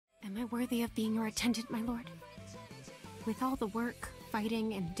Am I worthy of being your attendant, my lord? With all the work,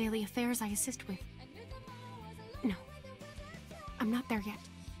 fighting, and daily affairs I assist with. No, I'm not there yet.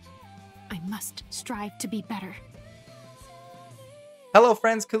 I must strive to be better. Hello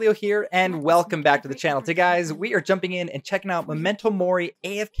friends, Koolio here, and welcome back to the channel. Today guys, we are jumping in and checking out MementoMori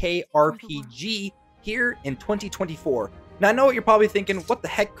AFKRPG here in 2024. Now I know what you're probably thinking, what the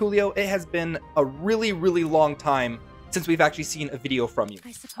heck Koolio? It has been a really long time since we've actually seen a video from you.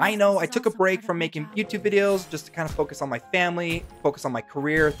 I know, I took a break from making YouTube videos just to kind of focus on my family, focus on my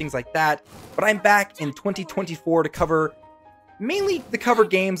career, things like that. But I'm back in 2024 to cover mainly the cover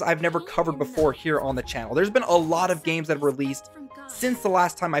games I've never covered before here on the channel. There's been a lot of games that have released since the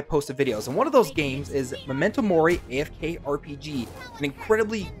last time I posted videos, and one of those games is MementoMori AFKRPG, an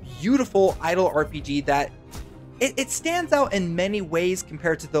incredibly beautiful idle RPG that it stands out in many ways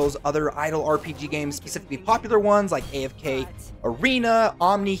compared to those other idle RPG games, specifically popular ones like AFK Arena,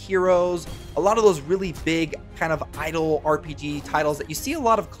 Omni Heroes, a lot of those really big kind of idle RPG titles that you see a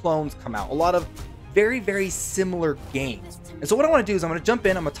lot of clones come out, a lot of very similar games. And so what I want to do is I'm going to jump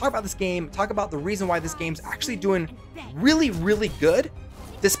in, I'm going to talk about this game, talk about the reason why this game's actually doing really good,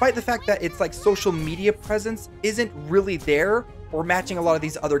 despite the fact that its like social media presence isn't really there or matching a lot of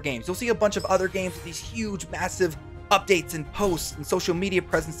these other games. You'll see a bunch of other games with these huge massive updates and posts and social media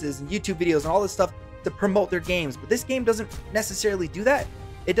presences and YouTube videos and all this stuff to promote their games, but this game doesn't necessarily do that.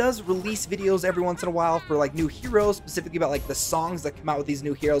 It does release videos every once in a while for like new heroes, specifically about like the songs that come out with these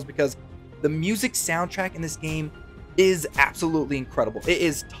new heroes, because the music soundtrack in this game is absolutely incredible. It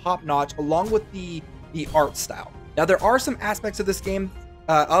is top notch, along with the art style. Now there are some aspects of this game,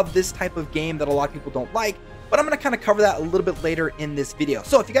 of this type of game, that a lot of people don't like, but I'm going to kind of cover that a little bit later in this video.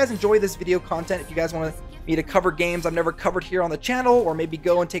 So if you guys enjoy this video content, if you guys want me to cover games I've never covered here on the channel, or maybe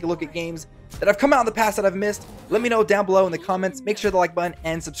go and take a look at games that have come out in the past that I've missed, let me know down below in the comments. Make sure to like button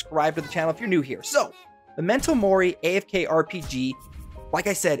and subscribe to the channel if you're new here. So MementoMori AFKRPG, like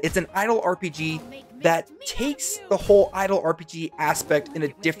I said, it's an idle RPG that takes the whole idle RPG aspect in a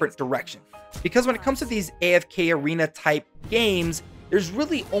different direction. Because when it comes to these AFK Arena type games, there's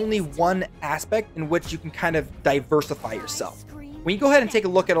really only one aspect in which you can kind of diversify yourself. When you go ahead and take a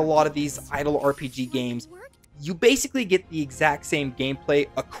look at a lot of these idle RPG games, you basically get the exact same gameplay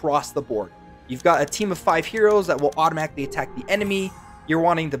across the board. You've got a team of 5 heroes that will automatically attack the enemy. You're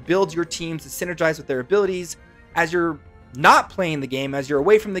wanting to build your teams to synergize with their abilities. As you're not playing the game, as you're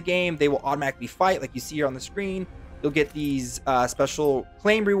away from the game, they will automatically fight like you see here on the screen. You'll get these special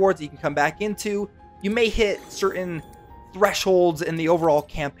claim rewards that you can come back into. You may hit certain thresholds in the overall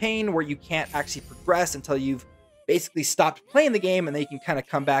campaign where you can't actually progress until you've basically stopped playing the game, and then you can kind of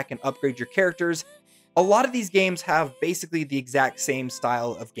come back and upgrade your characters. A lot of these games have basically the exact same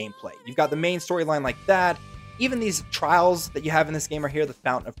style of gameplay. You've got the main storyline like that. Even these trials that you have in this game are here: the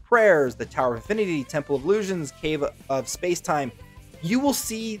Fountain of Prayers, the Tower of Infinity, Temple of Illusions, Cave of Space-Time. You will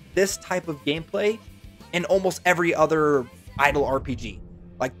see this type of gameplay in almost every other idle RPG.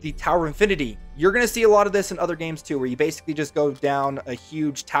 Like the Tower of Infinity, you're going to see a lot of this in other games too, where you basically just go down a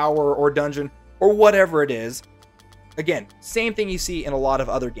huge tower or dungeon or whatever it is. Again, same thing you see in a lot of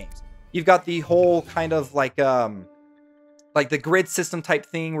other games. You've got the whole kind of like the grid system type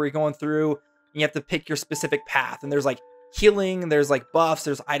thing where you're going through and you have to pick your specific path, and there's like healing, there's like buffs,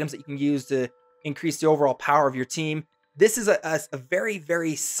 there's items that you can use to increase the overall power of your team. This is a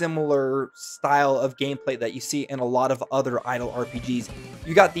very similar style of gameplay that you see in a lot of other idle RPGs.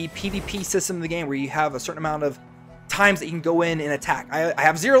 You got the PvP system in the game where you have a certain amount of times that you can go in and attack. I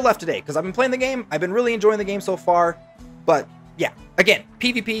have 0 left today because I've been playing the game. I've been really enjoying the game so far. But yeah, again,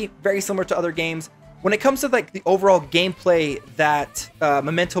 PvP, very similar to other games. When it comes to like the overall gameplay that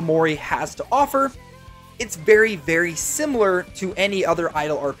MementoMori has to offer, it's very similar to any other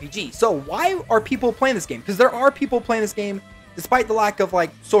idle RPG. So why are people playing this game? Because there are people playing this game despite the lack of like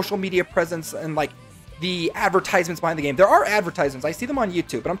social media presence and like the advertisements behind the game. There are advertisements, I see them on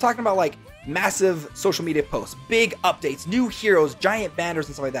YouTube, but I'm talking about like massive social media posts, big updates, new heroes, giant banners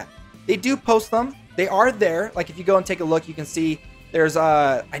and stuff like that. They do post them. They are there. Like if you go and take a look, you can see there's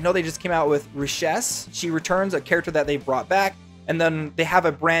I know they just came out with Richesse. She returns, a character that they brought back, and then they have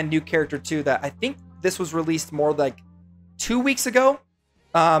a brand new character too that I think this was released more like 2 weeks ago.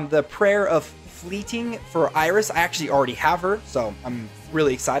 The Prayer of Fleeting for Iris. I actually already have her, so I'm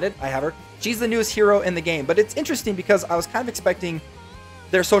really excited. I have her. She's the newest hero in the game, but it's interesting because I was kind of expecting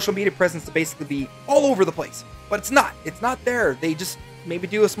their social media presence to basically be all over the place, but it's not. It's not there. They just maybe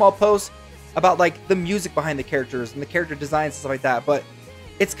do a small post about like the music behind the characters and the character designs and stuff like that, but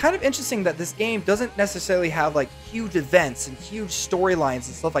it's kind of interesting that this game doesn't necessarily have like huge events and huge storylines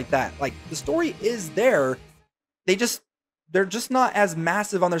and stuff like that. Like the story is there, they just they're just not as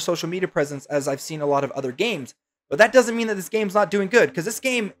massive on their social media presence as I've seen a lot of other games. But that doesn't mean that this game's not doing good, because this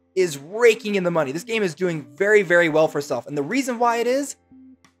game is raking in the money. This game is doing very, very well for itself. And the reason why it is,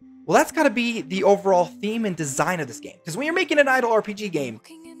 well, that's got to be the overall theme and design of this game. Because when you're making an idle RPG game,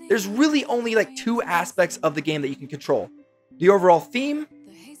 there's really only like two aspects of the game that you can control. The overall theme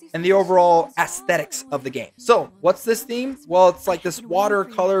and the overall aesthetics of the game. So, what's this theme? Well, it's like this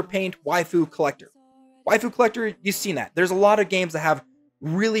watercolor paint waifu collector. Waifu collector, you've seen that. There's a lot of games that have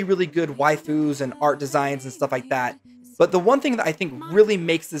really, really good waifus and art designs and stuff like that. But the one thing that I think really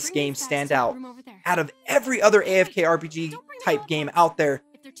makes this game stand out of every other AFK RPG type game out there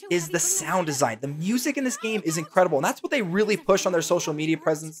is the sound design. The music in this game is incredible. And that's what they really push on their social media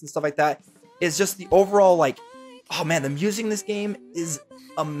presence and stuff like that. Is just the overall, like, oh man, the music in this game is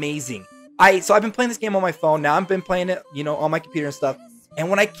amazing. So I've been playing this game on my phone. Now I've been playing it, you know, on my computer and stuff. And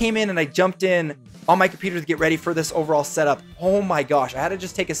when I came in and I jumped in on my computer to get ready for this overall setup, oh my gosh, I had to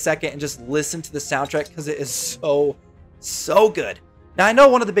just take a second and just listen to the soundtrack because it is so good. Now, I know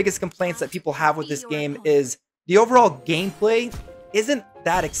one of the biggest complaints that people have with this game is the overall gameplay isn't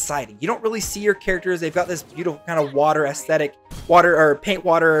that exciting. You don't really see your characters. They've got this beautiful kind of water aesthetic, paint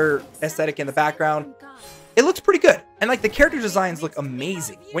water aesthetic in the background. It looks pretty good. And like the character designs look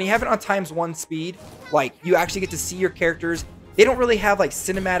amazing. When you have it on ×1 speed, like you actually get to see your characters. They don't really have like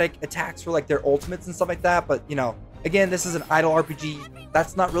cinematic attacks for like their ultimates and stuff like that. But you know, again, this is an idle RPG.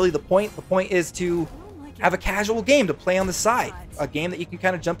 That's not really the point. The point is to have a casual game to play on the side. A game that you can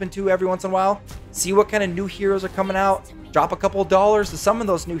kind of jump into every once in a while. See what kind of new heroes are coming out. Drop a couple of dollars to summon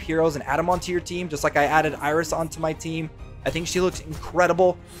those new heroes and add them onto your team. Just like I added Iris onto my team. I think she looks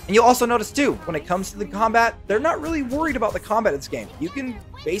incredible. And you'll also notice too, when it comes to the combat, they're not really worried about the combat in this game. You can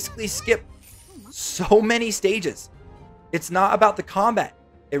basically skip so many stages. It's not about the combat.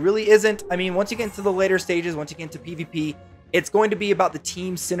 It really isn't. I mean, once you get into the later stages, once you get into PvP, it's going to be about the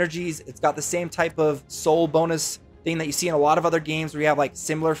team synergies. It's got the same type of soul bonus thing that you see in a lot of other games where you have like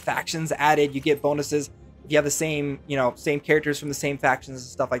similar factions added. You get bonuses if you have the same, you know, same characters from the same factions and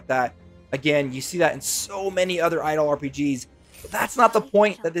stuff like that. Again, you see that in so many other idle RPGs. But that's not the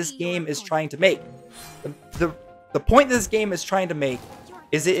point that this game is trying to make. The point this game is trying to make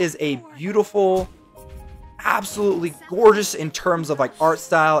is it is a beautiful, absolutely gorgeous in terms of like art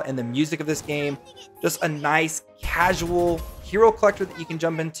style and the music of this game. Just a nice casual hero collector that you can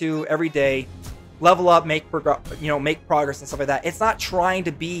jump into every day, level up, make progress and stuff like that. It's not trying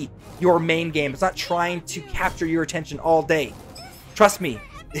to be your main game. It's not trying to capture your attention all day. Trust me,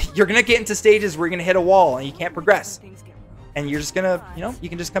 you're gonna get into stages where you're gonna hit a wall and you can't progress, and you're just gonna, you know, you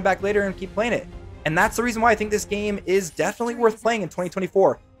can just come back later and keep playing it. And that's the reason why I think this game is definitely worth playing in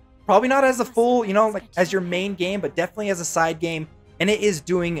 2024. Probably not as a full, you know, like as your main game, but definitely as a side game. And it is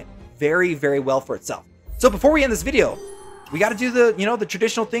doing very, very well for itself. So before we end this video, we got to do the, you know, the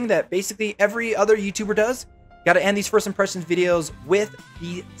traditional thing that basically every other YouTuber does. Got to end these first impressions videos with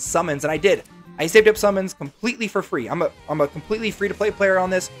the summons. And I did. I saved up summons completely for free. I'm a completely free to play player on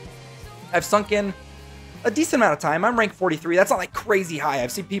this. I've sunk in a decent amount of time. I'm ranked 43. That's not like crazy high.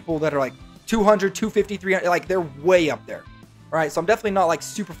 I've seen people that are like 200, 250, 300, like they're way up there. All right, so I'm definitely not like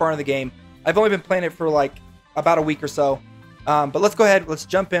super far in the game. I've only been playing it for like about a week or so. But let's go ahead. Let's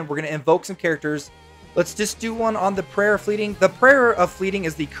jump in. We're going to invoke some characters. Let's just do one on the Prayer of Fleeting. The Prayer of Fleeting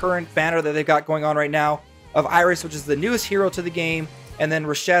is the current banner that they've got going on right now of Iris, which is the newest hero to the game. And then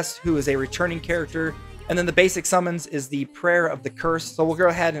Rashes, who is a returning character. And then the basic summons is the Prayer of the Curse. So we'll go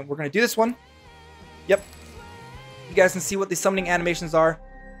ahead and we're going to do this one. Yep. You guys can see what the summoning animations are.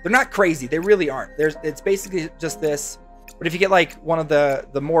 They're not crazy. They really aren't. It's basically just this. But if you get like one of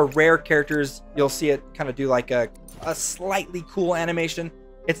the more rare characters, you'll see it kind of do like a slightly cool animation.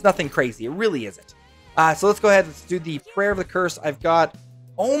 It's nothing crazy. It really isn't. So let's go ahead. Let's do the Prayer of the Curse. I've got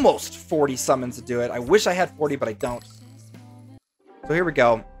almost 40 summons to do it. I wish I had 40, but I don't. So here we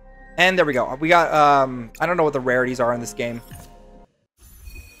go. And there we go. We got, I don't know what the rarities are in this game.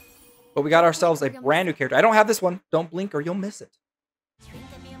 But we got ourselves a brand new character. I don't have this one. Don't blink or you'll miss it.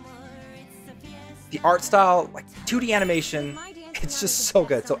 The art style, like 2D animation, it's just so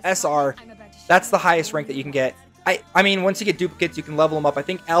good. So SR, that's the highest rank that you can get. I mean, once you get duplicates, you can level them up. I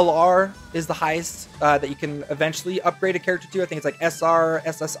think LR is the highest that you can eventually upgrade a character to. I think it's like SR,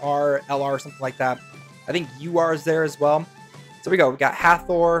 SSR, LR, something like that. I think UR is there as well. So we go. We got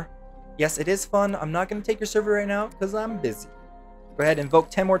Hathor. Yes, it is fun. I'm not going to take your server right now because I'm busy. Go ahead and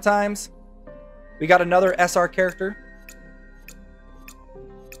invoke 10 more times. We got another SR character.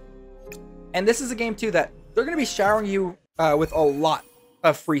 And this is a game, too, that they're going to be showering you with a lot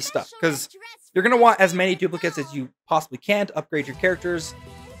of free stuff. Because you're going to want as many duplicates as you possibly can to upgrade your characters.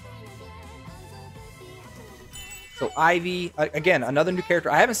 So Ivy, again, another new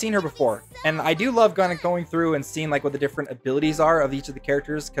character. I haven't seen her before. And I do love kind of going through and seeing like what the different abilities are of each of the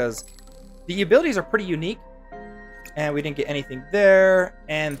characters, because the abilities are pretty unique. And we didn't get anything there.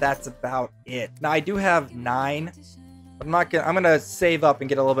 And that's about it. Now I do have 9. I'm gonna save up and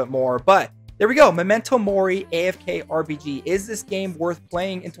get a little bit more. But there we go. MementoMori AFK RPG. Is this game worth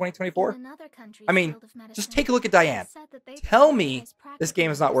playing in 2024? I mean, just take a look at Diane. Tell me this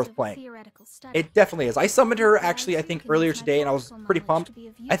game is not worth playing. It definitely is. I summoned her actually, I think, earlier today, and I was pretty pumped.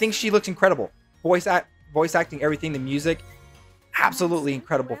 I think she looks incredible. Voice acting, everything, the music, absolutely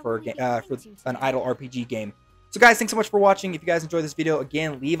incredible for an idle RPG game. So guys, thanks so much for watching. If you guys enjoyed this video,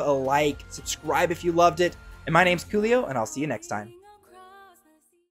 again, leave a like, subscribe if you loved it. And my name's Koolio, and I'll see you next time.